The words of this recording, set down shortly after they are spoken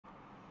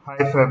Hi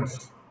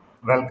friends,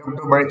 welcome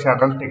to my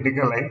channel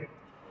Technical Life.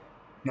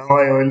 Now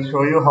I will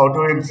show you how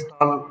to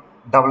install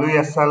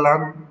WSL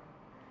on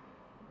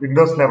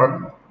Windows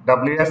 11.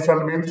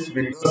 WSL means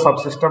Windows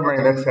Subsystem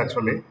Linux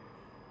actually.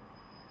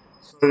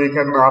 So you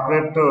can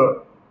operate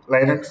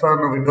Linux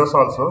on Windows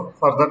also.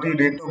 For that you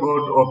need to go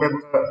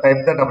to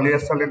type the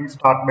WSL in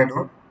start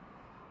menu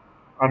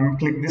and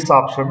click this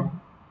option,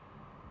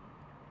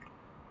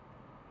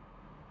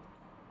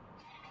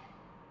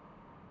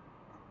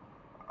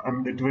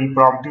 and it will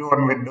prompt you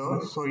on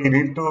Windows. So you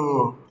need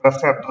to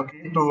press enter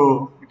key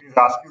to, it is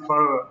asking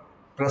for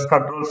press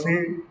Ctrl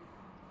C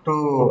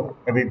to,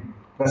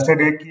 press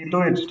any key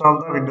to install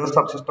the Windows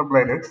Subsystem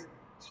Linux.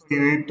 So you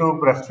need to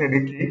press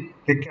any key,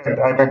 click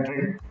I'm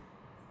entering,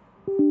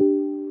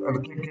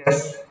 and click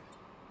yes.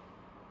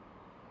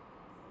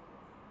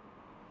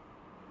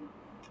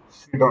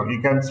 See now,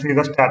 you can see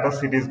the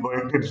status, it is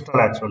going to install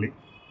actually.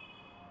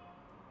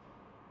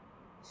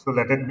 So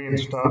let it be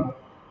installed.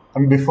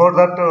 And before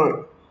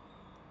that,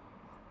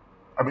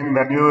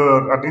 when you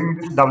are running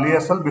this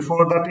WSL,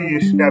 before that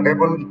you should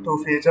enable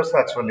two features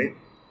actually.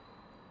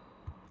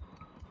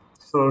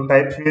 So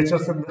type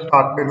features in the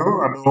start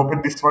menu and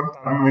open this one,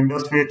 turn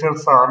Windows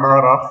features on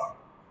or off.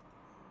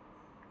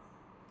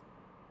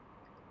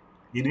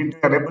 You need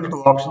to enable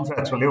two options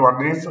actually.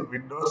 One is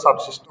Windows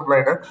Subsystem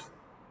Linux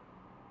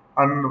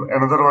and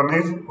another one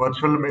is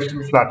Virtual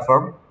Machine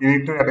Platform. You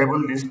need to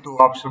enable these two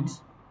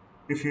options.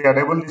 If you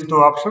enable these two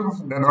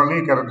options, then only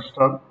you can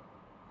install.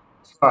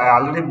 So I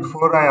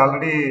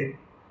already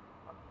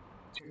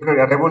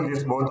enable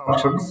these both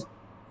options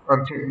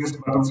and check these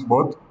buttons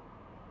both,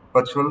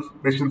 Virtual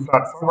Machine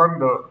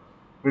Platform and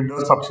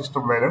Windows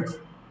Subsystem Linux,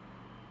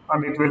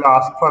 and it will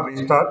ask for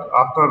restart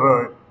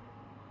after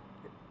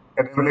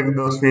enabling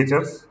those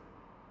features.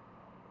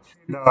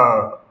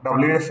 The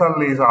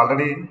WSL is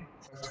already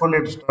successfully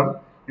installed.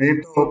 You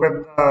need to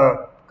open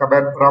the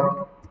command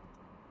prompt,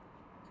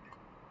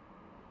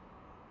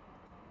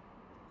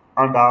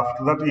 and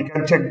after that you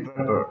can check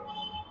that,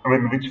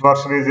 which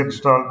version is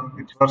installed,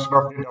 which version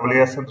of the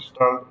WSL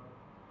installed,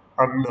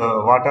 and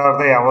what are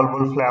the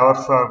available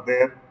flavors are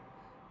there.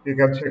 You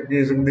can check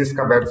using these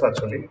commands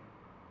actually.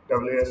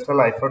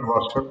 WSL iPhone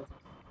version.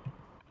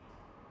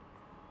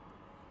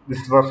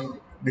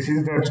 This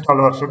is the install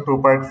version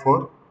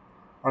 2.4,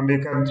 and you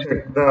can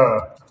check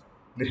the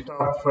list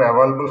of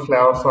available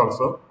flavors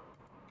also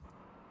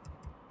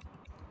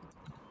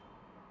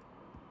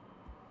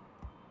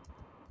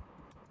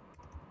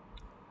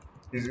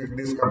using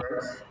these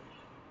commands.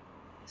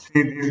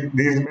 See,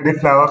 these many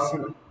flavors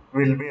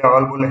will be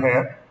available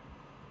here.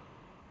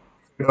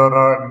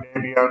 Fedora,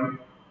 Debian,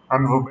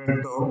 and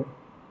Ubuntu,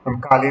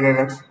 and Kali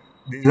Linux.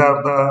 These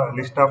are the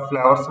list of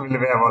flavors will be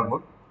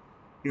available.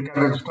 You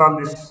can install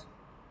these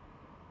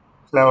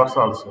flavors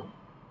also.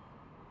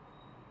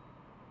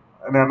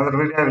 In another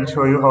video, I will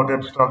show you how to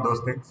install those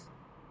things.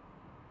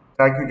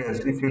 Thank you guys.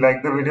 If you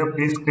like the video,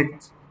 please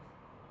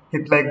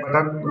hit like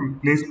button,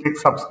 and please click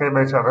subscribe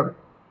my channel.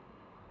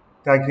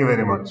 Thank you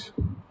very much.